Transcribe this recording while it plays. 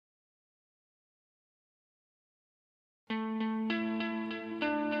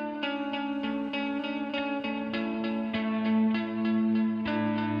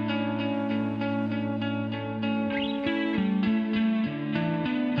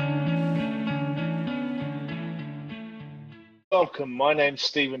welcome. My name's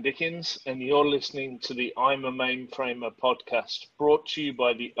Stephen Dickens, and you're listening to the I'm a Mainframer podcast, brought to you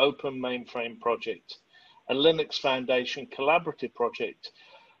by the Open Mainframe Project, a Linux Foundation collaborative project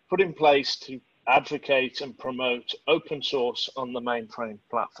put in place to advocate and promote open source on the mainframe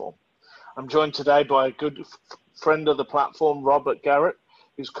platform. I'm joined today by a good friend of the platform, Robert Garrett,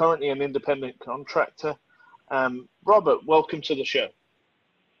 who's currently an independent contractor. Robert, welcome to the show.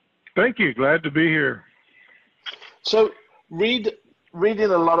 Thank you. Glad to be here. So, reading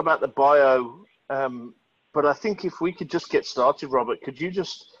a lot about the bio, but I think if we could just get started, Robert, could you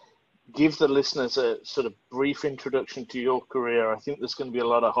just give the listeners a sort of brief introduction to your career? I think there's going to be a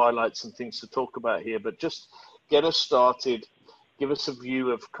lot of highlights and things to talk about here, but just get us started, give us a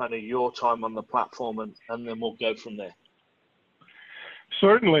view of kind of your time on the platform, and then we'll go from there.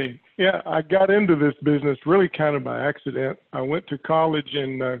 Certainly. Yeah, I got into this business really kind of by accident. I went to college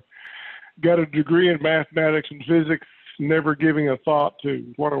and got a degree in mathematics and physics, never giving a thought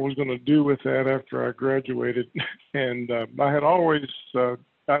to what I was going to do with that after I graduated. And I had always,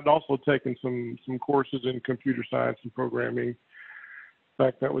 I'd also taken some courses in computer science and programming. In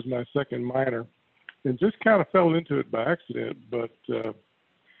fact, that was my second minor. And just kind of fell into it by accident. But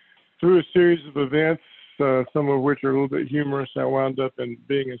through a series of events, some of which are a little bit humorous, I wound up in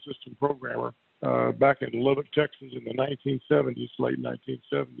being a system programmer back in Lubbock, Texas in the 1970s, late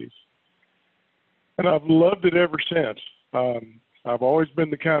 1970s. And I've loved it ever since. I've always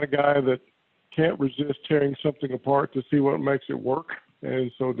been the kind of guy that can't resist tearing something apart to see what makes it work.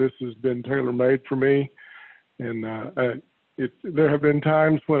 And so this has been tailor-made for me. And there have been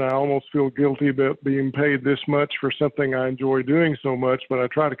times when I almost feel guilty about being paid this much for something I enjoy doing so much, but I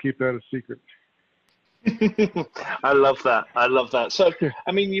try to keep that a secret. I love that. I love that. So,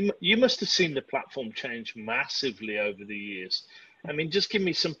 I mean, you must have seen the platform change massively over the years. I mean, just give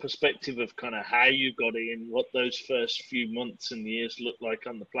me some perspective of kind of how you got in, what those first few months and years looked like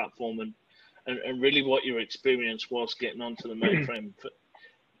on the platform, and really what your experience was getting onto the mainframe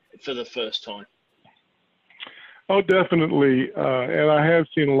for the first time. Oh, definitely. And I have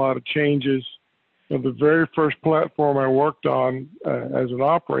seen a lot of changes. You know, the very first platform I worked on as an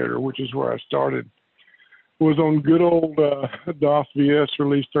operator, which is where I started, was on good old DOS VS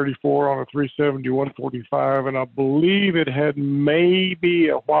release 34 on a 370/145, and I believe it had maybe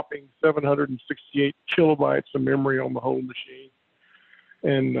a whopping 768 kilobytes of memory on the whole machine.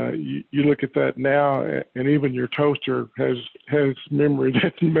 And you look at that now, and even your toaster has memory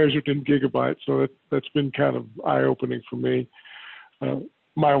that's measured in gigabytes, so that's been kind of eye-opening for me.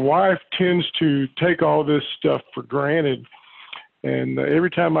 My wife tends to take all this stuff for granted, and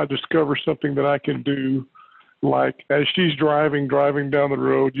every time I discover something that I can do, like as she's driving down the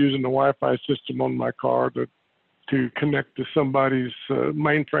road using the Wi-Fi system on my car to connect to somebody's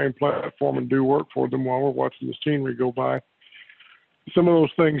mainframe platform and do work for them while we're watching the scenery go by. Some of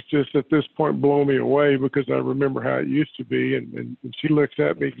those things just at this point blow me away because I remember how it used to be. And she looks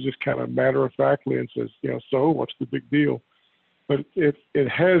at me just kind of matter-of-factly and says, you know, so what's the big deal? But it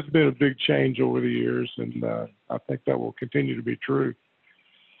has been a big change over the years, and I think that will continue to be true.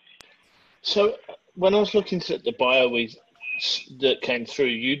 So when I was looking at the bio that came through,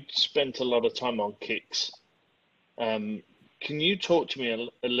 you'd spent a lot of time on Kix. Can you talk to me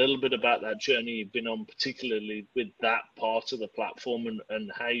a little bit about that journey you've been on, particularly with that part of the platform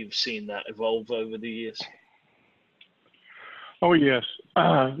and how you've seen that evolve over the years? Oh, yes.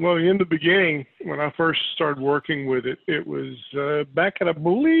 Well, in the beginning, when I first started working with it, it was back in, I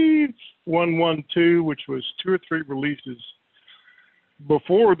believe, 1.1.2, which was 2 or 3 releases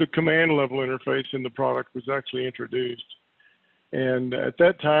before the command level interface in the product was actually introduced. And at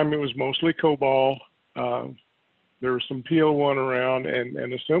that time, it was mostly COBOL. There was some PL1 around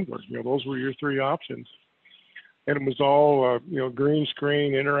and assemblers. You know, those were your 3 options. And it was all, you know, green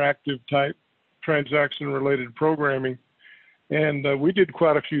screen, interactive type transaction-related programming. And we did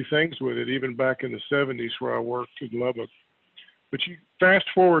quite a few things with it, even back in the 70s where I worked in Lubbock. But you fast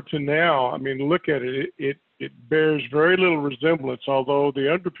forward to now, I mean, look at it. It bears very little resemblance, although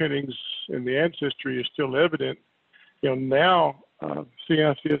the underpinnings and the ancestry is still evident. You know, now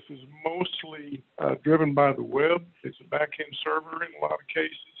CICS is mostly driven by the web. It's a backend server in a lot of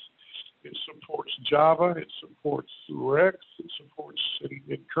cases. It supports Java. It supports Rex. It supports,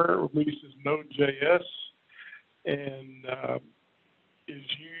 in current releases, Node.js, and is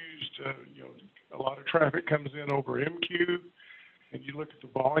used, you know, a lot of traffic comes in over MQ. And you look at the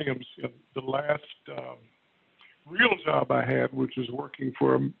volumes. You know, the last real job I had, which was working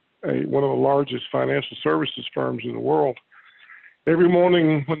for one of the largest financial services firms in the world. Every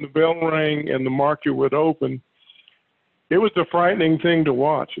morning when the bell rang and the market would open, it was a frightening thing to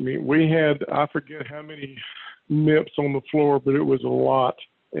watch. I mean, we had, I forget how many MIPS on the floor, but it was a lot.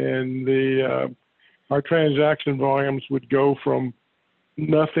 And our transaction volumes would go from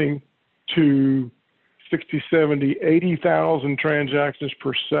nothing to 60, 70, 80,000 transactions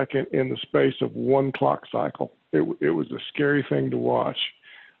per second in the space of one clock cycle. It was a scary thing to watch.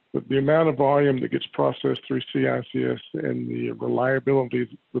 But the amount of volume that gets processed through CICS and the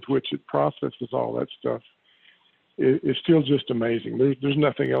reliability with which it processes all that stuff is still just amazing. There's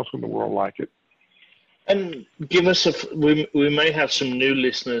nothing else in the world like it. And give us we may have some new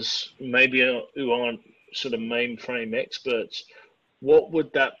listeners, maybe who aren't sort of mainframe experts. What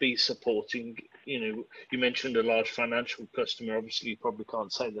would that be supporting? You know, you mentioned a large financial customer. Obviously, you probably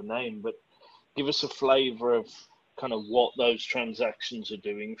can't say the name, but give us a flavor of kind of what those transactions are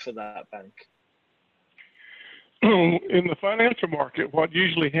doing for that bank. In the financial market, what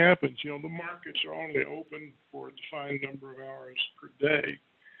usually happens, you know, the markets are only open for a defined number of hours per day.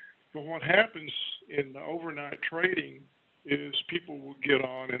 But what happens in the overnight trading is people will get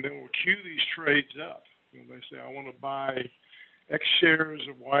on and then will queue these trades up. You know, they say, I want to buy X shares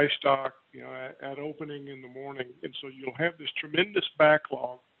of Y stock, you know, at opening in the morning. And so you'll have this tremendous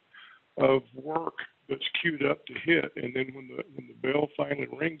backlog of work that's queued up to hit. And then when the bell finally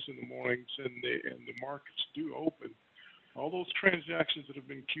rings in the mornings and the markets do open, all those transactions that have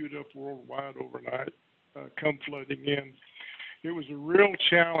been queued up worldwide overnight come flooding in. It was a real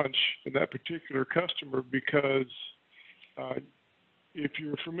challenge in that particular customer because if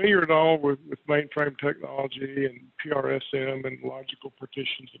you're familiar at all with mainframe technology and PRSM and logical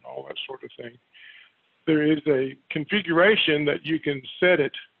partitions and all that sort of thing, there is a configuration that you can set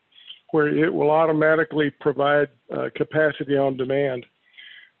it where it will automatically provide capacity on demand.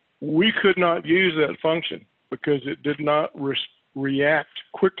 We could not use that function because it did not react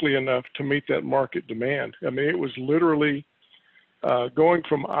quickly enough to meet that market demand. I mean, it was literally going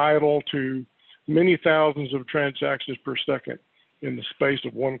from idle to many thousands of transactions per second in the space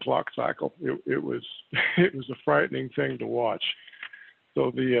of one clock cycle. It was a frightening thing to watch. So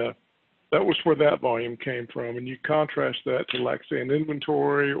that was where that volume came from. And you contrast that to, like, say, an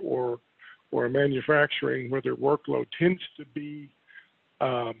inventory or a manufacturing where their workload tends to be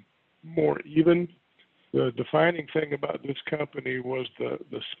more even. The defining thing about this company was the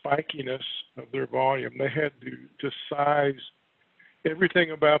spikiness of their volume. They had to size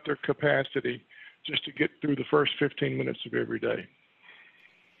everything about their capacity just to get through the first 15 minutes of every day.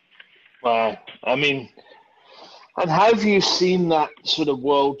 Wow. I mean, and how have you seen that sort of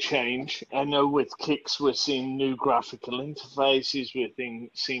world change? I know with Kix, we're seeing new graphical interfaces. We're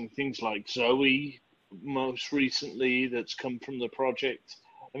seeing things like Zoe most recently that's come from the project.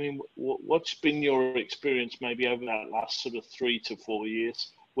 I mean, what's been your experience maybe over that last sort of 3 to 4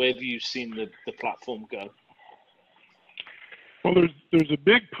 years? Where have you seen the platform go? Well, there's a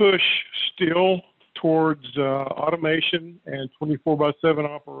big push still towards automation and 24/7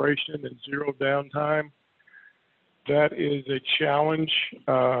 operation and zero downtime. That is a challenge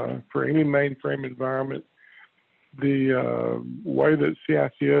for any mainframe environment. The way that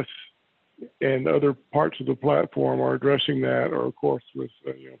CICS and other parts of the platform are addressing that are, of course, with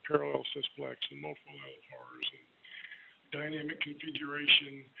parallel sysplex and multiple LFRs and dynamic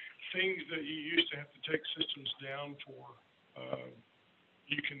configuration, things that you used to have to take systems down for,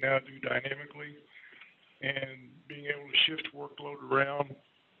 you can now do dynamically, and being able to shift workload around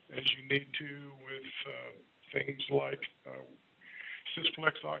as you need to with things like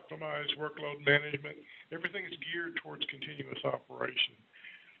sysplex optimized workload management. Everything is geared towards continuous operation.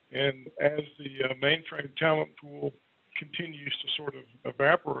 And as the mainframe talent pool continues to sort of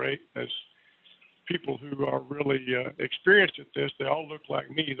evaporate, as people who are really experienced at this, they all look like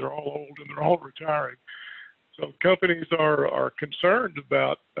me. They're all old and they're all retiring. So companies are concerned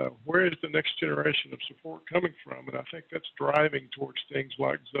about where is the next generation of support coming from, and I think that's driving towards things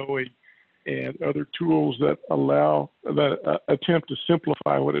like Zoe and other tools that attempt to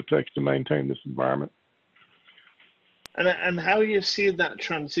simplify what it takes to maintain this environment. And how are you seeing that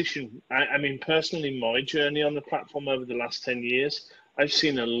transition? I mean, personally, my journey on the platform over the last 10 years, I've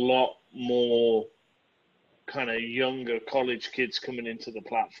seen a lot more kind of younger college kids coming into the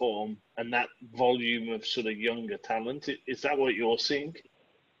platform and that volume of sort of younger talent. Is that what you're seeing?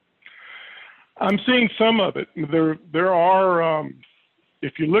 I'm seeing some of it. There are,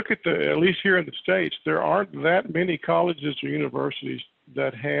 if you look at at least here in the States, there aren't that many colleges or universities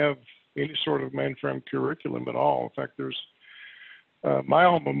that have any sort of mainframe curriculum at all. In fact, there's my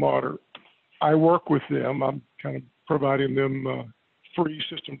alma mater. I work with them. I'm kind of providing them free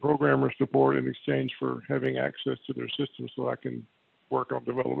system programmer support in exchange for having access to their system so I can work on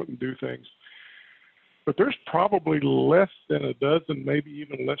development and do things. but there's probably less than a dozen, maybe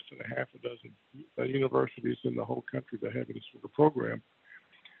even less than a half a dozen universities in the whole country that have any sort of program,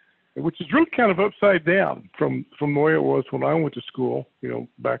 which is really kind of upside down from the way it was when I went to school,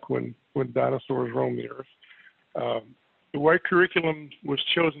 back when dinosaurs roamed the earth. The way curriculum was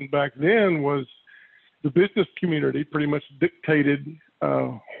chosen back then was the business community pretty much dictated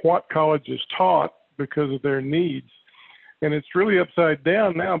what colleges taught because of their needs. And it's really upside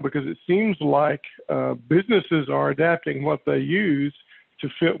down now because it seems like businesses are adapting what they use to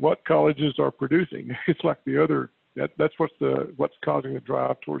fit what colleges are producing. It's like that's what's causing the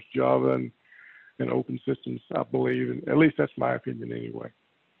drive towards Java and open systems, I believe. And at least that's my opinion anyway.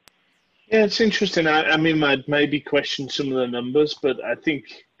 Yeah, it's interesting. I mean, I'd maybe question some of the numbers, but I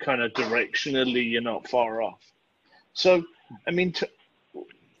think kind of directionally you're not far off. So, I mean,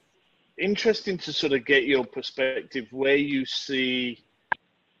 interesting to sort of get your perspective where you see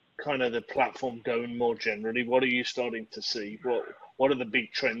kind of the platform going more generally. What are you starting to see? What are the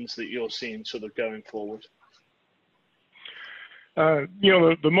big trends that you're seeing sort of going forward?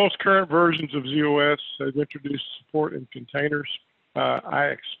 The most current versions of ZOS have introduced support in containers. I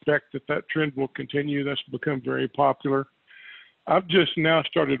expect that trend will continue. That's become very popular. I've just now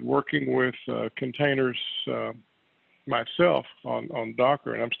started working with containers myself on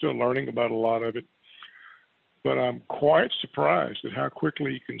Docker, and I'm still learning about a lot of it. But I'm quite surprised at how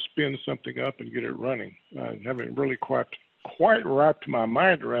quickly you can spin something up and get it running. I haven't really quite wrapped my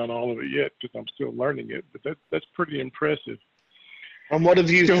mind around all of it yet because I'm still learning it, but that's pretty impressive. And what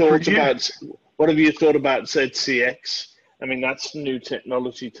have you thought about? What have you thought about ZCX? I mean, that's new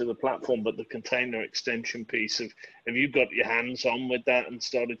technology to the platform, but the container extension piece have you got your hands on with that and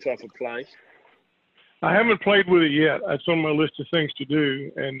started to have a play? I haven't played with it yet. It's on my list of things to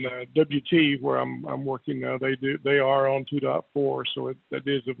do. And WT, where I'm working now, they are on 2.4, so that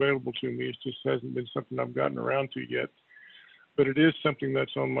is available to me. It just hasn't been something I've gotten around to yet. But it is something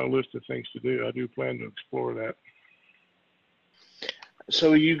that's on my list of things to do. I do plan to explore that.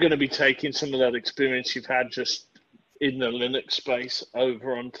 So are you going to be taking some of that experience you've had just in the Linux space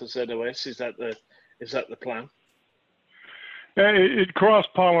over onto ZOS? Is that the plan? It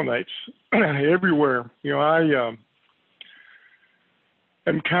cross-pollinates everywhere. I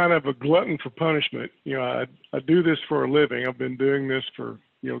am kind of a glutton for punishment. I do this for a living. I've been doing this for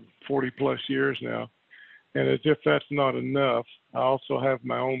 40 plus years now. And as if that's not enough, I also have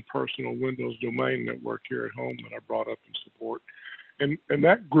my own personal Windows domain network here at home that I brought up in support. And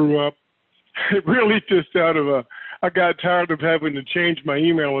that grew up really just out of I got tired of having to change my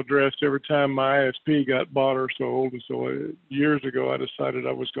email address every time my ISP got bought or sold. And so years ago, I decided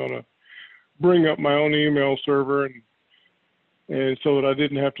I was going to bring up my own email server and so that I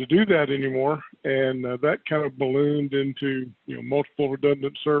didn't have to do that anymore. And that kind of ballooned into, multiple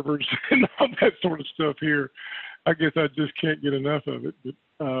redundant servers and all that sort of stuff here. I guess I just can't get enough of it.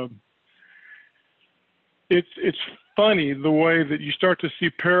 But it's funny the way that you start to see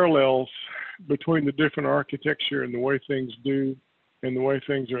parallels between the different architecture and the way things do and the way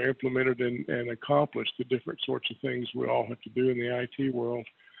things are implemented and accomplished, the different sorts of things we all have to do in the IT world.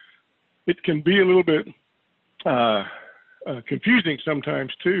 It can be a little bit confusing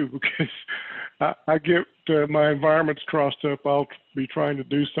sometimes too, because I get my environments crossed up. I'll be trying to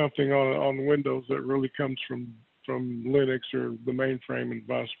do something on Windows that really comes from Linux or the mainframe and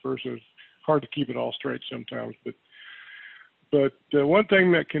vice versa. It's hard to keep it all straight sometimes, but one thing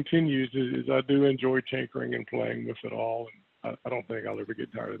that continues is I do enjoy tinkering and playing with it all, and I don't think I'll ever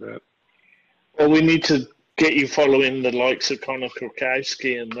get tired of that. Well, we need to get you following the likes of Connor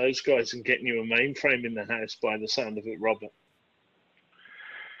Krukowski and those guys and getting you a mainframe in the house by the sound of it, Robert.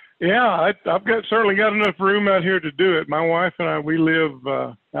 Yeah, I've certainly got enough room out here to do it. My wife and I, we live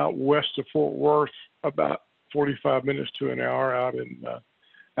out west of Fort Worth, about 45 minutes to an hour out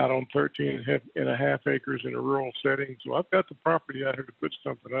on 13.5 acres in a rural setting. So I've got the property out here to put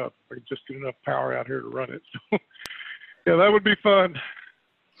something up. I can just get enough power out here to run it. So yeah, that would be fun.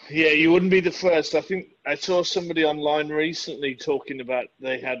 Yeah, you wouldn't be the first. I think I saw somebody online recently talking about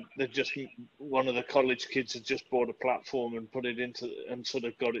one of the college kids had just bought a platform and put it into and sort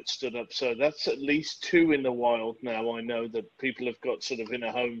of got it stood up. So that's at least 2 in the wild now. I know that people have got sort of in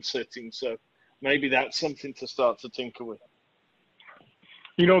a home setting. So maybe that's something to start to tinker with.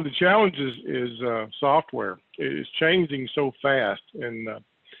 The challenge is software. It's changing so fast, and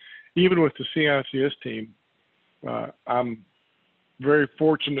even with the CICS team, I'm very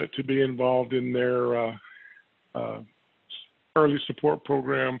fortunate to be involved in their early support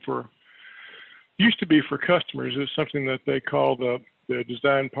program used to be for customers. It's something that they call the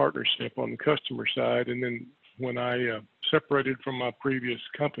design partnership on the customer side. And then when I separated from my previous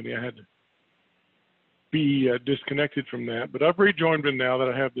company, I had to be disconnected from that. But I've rejoined it now that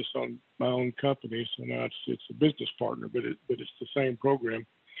I have this on my own company. So now it's a business partner, but it's the same program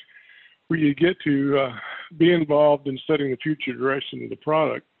where you get to be involved in setting the future direction of the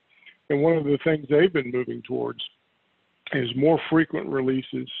product. And one of the things they've been moving towards is more frequent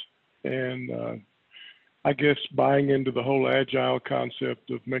releases and I guess buying into the whole agile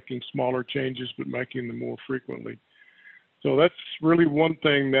concept of making smaller changes but making them more frequently. So that's really one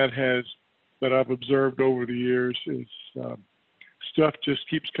thing that I've observed over the years is stuff just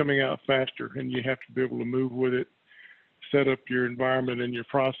keeps coming out faster, and you have to be able to move with it, set up your environment and your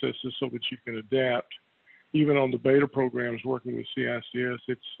processes so that you can adapt. Even on the beta programs working with CICS,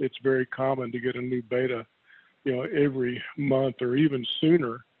 it's very common to get a new beta, every month or even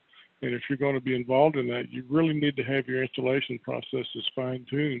sooner. And if you're going to be involved in that, you really need to have your installation processes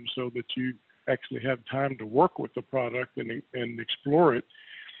fine-tuned so that you actually have time to work with the product and explore it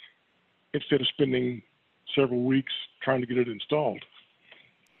instead of spending several weeks trying to get it installed.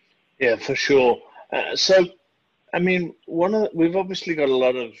 Yeah, for sure. So, I mean, we've obviously got a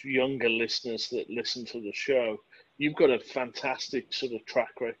lot of younger listeners that listen to the show. You've got a fantastic sort of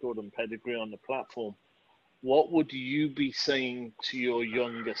track record and pedigree on the platform. What would you be saying to your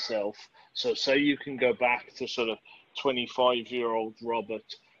younger self? So say you can go back to sort of 25-year-old Robert,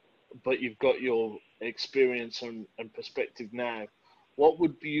 but you've got your experience and perspective now. What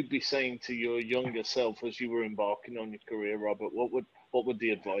would you be saying to your younger self as you were embarking on your career, Robert? What would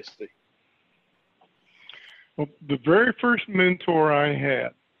the advice be? Well, the very first mentor I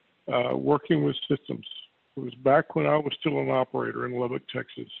had working with systems was back when I was still an operator in Lubbock,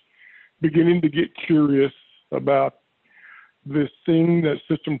 Texas, beginning to get curious about this thing that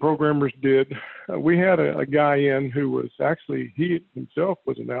system programmers did. We had a guy in who was actually, he himself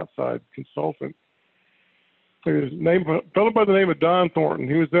was an outside consultant. His name, a fellow by the name of Don Thornton.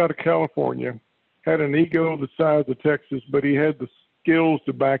 He was out of California, had an ego the size of Texas, but he had the skills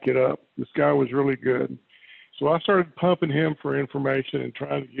to back it up. This guy was really good. So I started pumping him for information and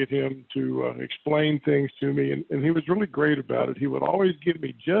trying to get him to explain things to me. And he was really great about it. He would always give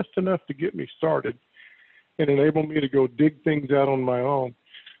me just enough to get me started and enable me to go dig things out on my own.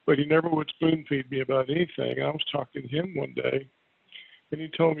 But he never would spoon feed me about anything. I was talking to him one day, and he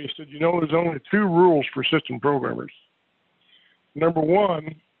told me, he said, there's only 2 rules for system programmers. Number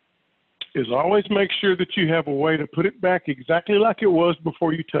 1 is always make sure that you have a way to put it back exactly like it was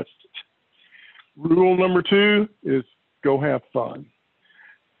before you touched it. Rule number 2 is go have fun.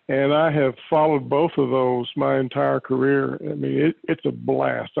 And I have followed both of those my entire career. I mean, it's a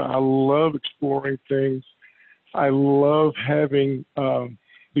blast. I love exploring things. I love having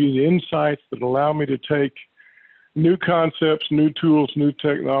these insights that allow me to take new concepts, new tools, new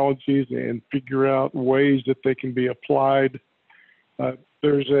technologies, and figure out ways that they can be applied.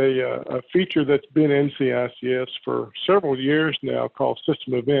 There's a feature that's been in CICS for several years now called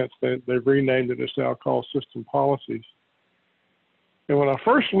System Events. They've renamed it. It's now called System Policies. And when I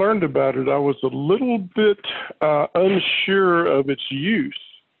first learned about it, I was a little bit unsure of its use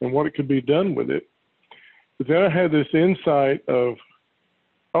and what it could be done with it. But then I had this insight of,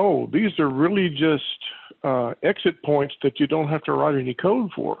 oh, these are really just exit points that you don't have to write any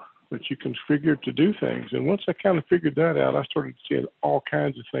code for, that you can configure to do things. And once I kind of figured that out, I started seeing all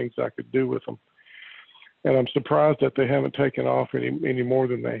kinds of things I could do with them. And I'm surprised that they haven't taken off any more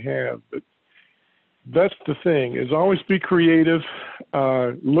than they have. But that's the thing, is always be creative,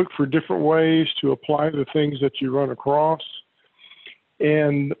 look for different ways to apply the things that you run across,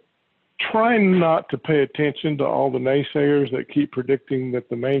 and try not to pay attention to all the naysayers that keep predicting that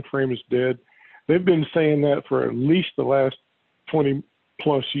the mainframe is dead. They've been saying that for at least the last 20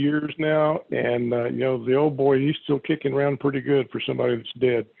 plus years now, and the old boy, he's still kicking around pretty good for somebody that's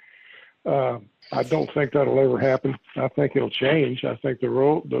dead. I don't think that'll ever happen. I think it'll change. I think the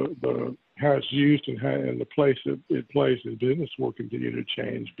role, the how it's used and the place it plays in business will continue to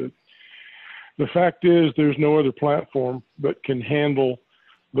change. But the fact is, there's no other platform that can handle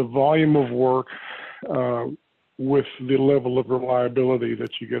the volume of work with the level of reliability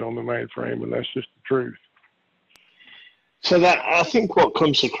that you get on the mainframe, and that's just the truth. So that, I think what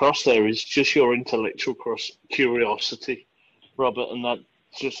comes across there is just your intellectual curiosity, Robert, and that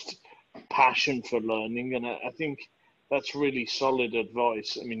just passion for learning. And I think that's really solid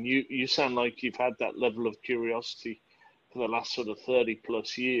advice. I mean, you sound like you've had that level of curiosity for the last sort of 30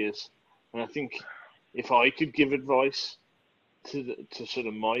 plus years. And I think if I could give advice to sort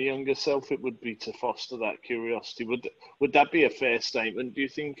of my younger self, it would be to foster that curiosity. Would that be a fair statement, do you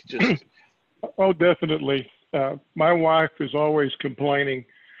think? Just Oh, definitely. My wife is always complaining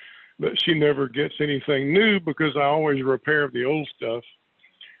that she never gets anything new because I always repair the old stuff.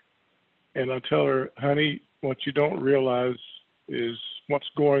 And I tell her, honey, what you don't realize is what's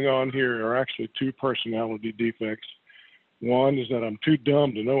going on here are actually two personality defects. One is that I'm too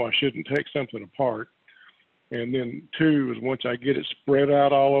dumb to know I shouldn't take something apart. And then two is once I get it spread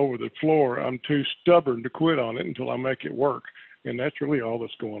out all over the floor, I'm too stubborn to quit on it until I make it work. And that's really all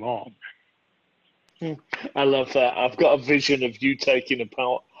that's going on. I love that. I've got a vision of you taking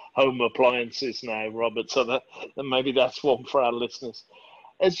apart home appliances now, Robert. So that maybe that's one for our listeners.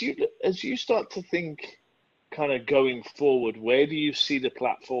 As you start to think kind of going forward, where do you see the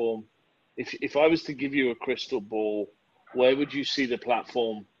platform? If I was to give you a crystal ball, where would you see the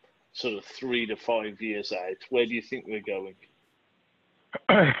platform sort of 3 to 5 years out? Where do you think we're going?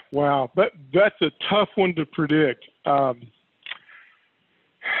 Wow, that's a tough one to predict.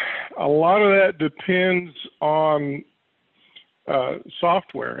 A lot of that depends on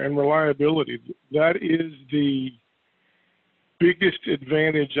software and reliability. That is the biggest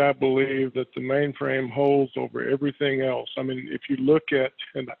advantage, I believe, that the mainframe holds over everything else. I mean, if you look at,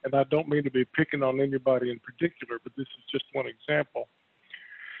 and I don't mean to be picking on anybody in particular, but this is just one example.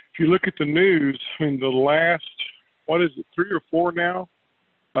 If you look at the news, I mean, the last, 3 or 4 now,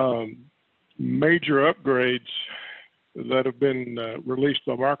 major upgrades that have been released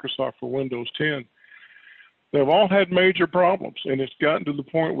by Microsoft for Windows 10, they've all had major problems, and it's gotten to the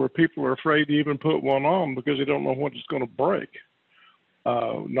point where people are afraid to even put one on because they don't know what it's going to break,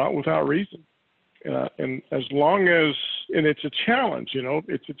 not without reason. And as long as, and it's a challenge,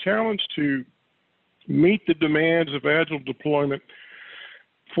 it's a challenge to meet the demands of agile deployment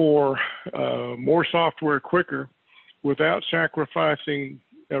for more software quicker without sacrificing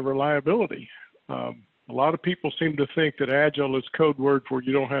reliability. A lot of people seem to think that agile is code word for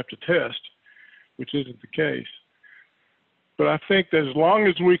you don't have to test, which isn't the case. But I think that as long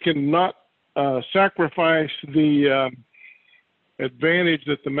as we can not sacrifice the advantage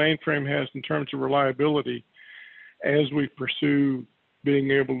that the mainframe has in terms of reliability as we pursue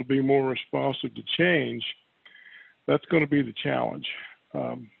being able to be more responsive to change, that's going to be the challenge.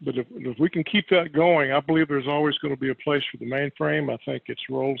 But if we can keep that going, I believe there's always going to be a place for the mainframe. I think its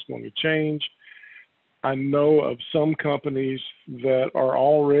role is going to change. I know of some companies that are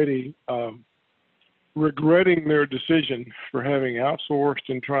already regretting their decision for having outsourced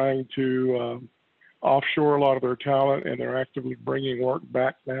and trying to offshore a lot of their talent, and they're actively bringing work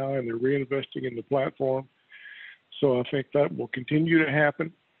back now, and they're reinvesting in the platform. So I think that will continue to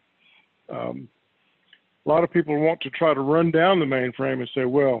happen. A lot of people want to try to run down the mainframe and say,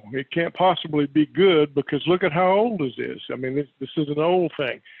 well, it can't possibly be good because look at how old this is. I mean, this is an old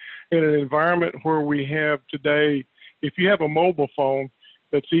thing. In an environment where we have today, if you have a mobile phone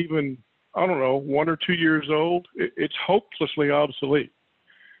that's even, 1 or 2 years old, it's hopelessly obsolete.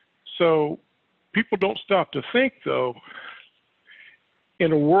 So people don't stop to think, though,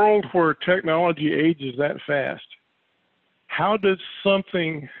 in a world where technology ages that fast, how does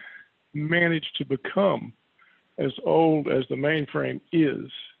something manage to become as old as the mainframe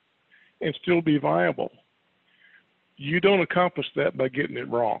is and still be viable? You don't accomplish that by getting it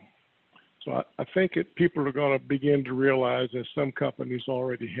wrong. So I think people are going to begin to realize, as some companies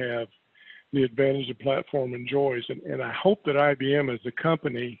already have, the advantage the platform enjoys. And I hope that IBM as a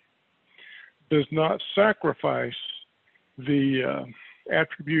company does not sacrifice the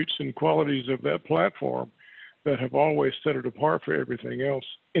attributes and qualities of that platform that have always set it apart for everything else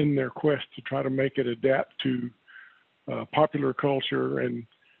in their quest to try to make it adapt to popular culture and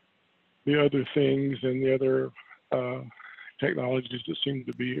the other things and the other technologies that seem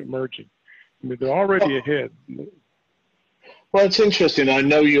to be emerging. I mean, they're already ahead. Well, it's interesting. I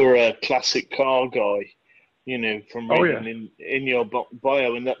know you're a classic car guy, from reading in your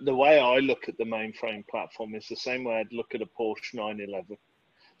bio. And the way I look at the mainframe platform is the same way I'd look at a Porsche 911.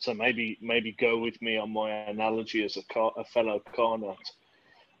 So maybe go with me on my analogy as a fellow car nut.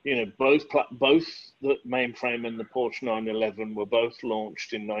 Both the mainframe and the Porsche 911 were both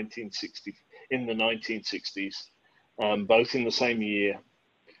launched in the 1960s, both in the same year.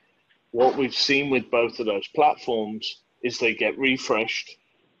 What we've seen with both of those platforms is they get refreshed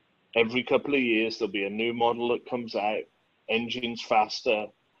every couple of years. There'll be a new model that comes out, engines faster,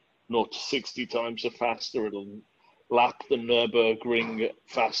 0 to 60 times faster. It'll lap the Nürburgring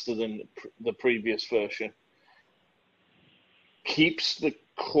faster than the previous version. Keeps the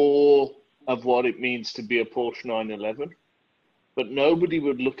core of what it means to be a Porsche 911, but nobody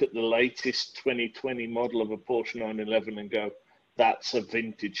would look at the latest 2020 model of a Porsche 911 and go, that's a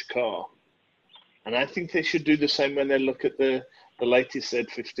vintage car. And I think they should do the same when they look at the latest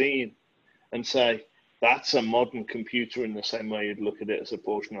Z15 and say, that's a modern computer in the same way you'd look at it as a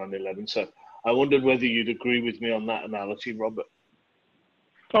Porsche 911. So I wondered whether you'd agree with me on that analogy, Robert.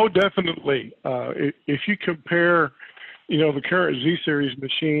 Oh, definitely. If you compare, the current Z series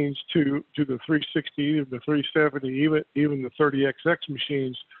machines to the 360, the 370, even the 30XX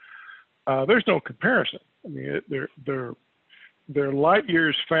machines, there's no comparison. I mean, they're light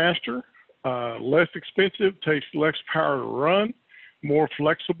years faster, less expensive, takes less power to run, more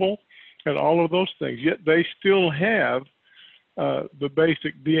flexible, and all of those things. Yet they still have the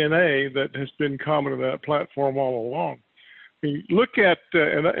basic DNA that has been common to that platform all along. I mean, look at,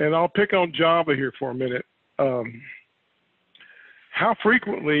 and I'll pick on Java here for a minute. How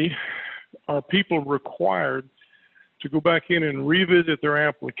frequently are people required to go back in and revisit their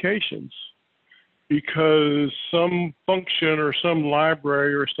applications because some function or some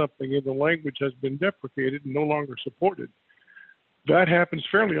library or something in the language has been deprecated and no longer supported? That happens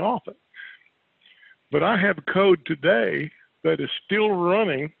fairly often. But I have code today that is still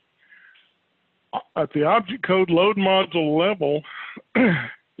running at the object code load module level.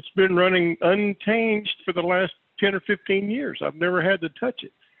 It's been running unchanged for the last 10 or 15 years. I've never had to touch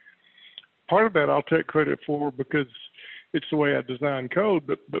it. Part of that I'll take credit for because it's the way I design code,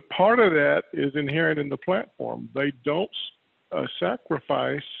 but part of that is inherent in the platform. They don't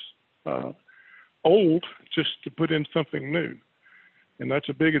sacrifice old just to put in something new, and that's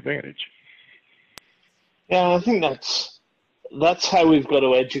a big advantage. Yeah, I think that's how we've got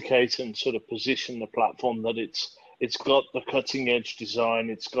to educate and sort of position the platform, that it's got the cutting edge design,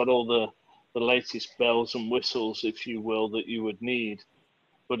 it's got all the latest bells and whistles, if you will, that you would need,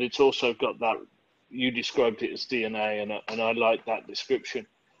 but it's also got that, you described it as DNA, and I like that description,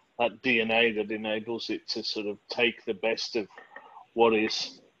 that DNA that enables it to sort of take the best of what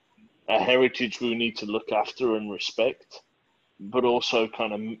is a heritage we need to look after and respect, but also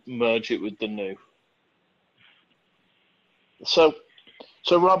kind of merge it with the new. So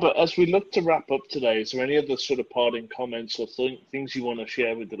Robert, as we look to wrap up today, is there any other sort of parting comments or things you want to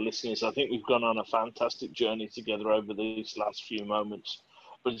share with the listeners? I think we've gone on a fantastic journey together over these last few moments,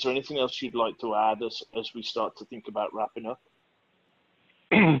 but is there anything else you'd like to add as we start to think about wrapping up?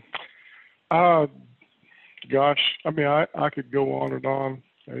 Gosh, I mean, I could go on and on,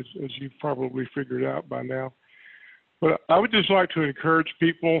 as you've probably figured out by now, but I would just like to encourage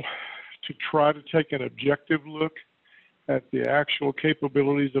people to try to take an objective look at the actual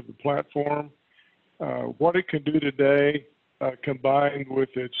capabilities of the platform, what it can do today, combined with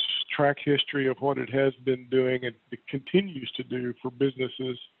its track history of what it has been doing and it continues to do for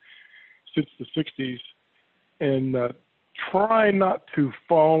businesses since the 60s, and try not to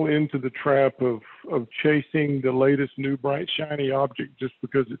fall into the trap of chasing the latest new bright shiny object just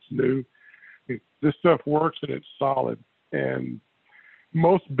because it's new. This stuff works and it's solid, and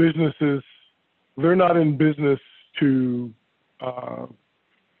most businesses, they're not in business to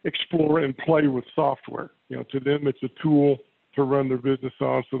explore and play with software. To them, it's a tool to run their business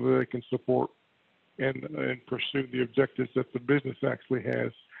on so that they can support and pursue the objectives that the business actually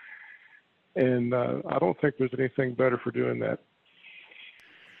has. And I don't think there's anything better for doing that.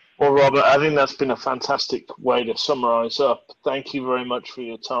 Well, Robert, I think that's been a fantastic way to summarize up. Thank you very much for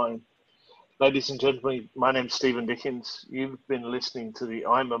your time. Ladies and gentlemen, my name's Stephen Dickens. You've been listening to the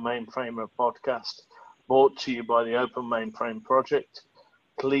I'm a Mainframer podcast, brought to you by the Open Mainframe Project.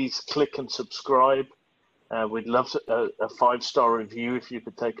 Please click and subscribe. We'd love a 5-star review if you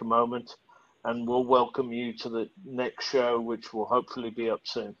could take a moment, and we'll welcome you to the next show, which will hopefully be up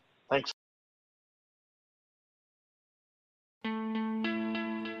soon.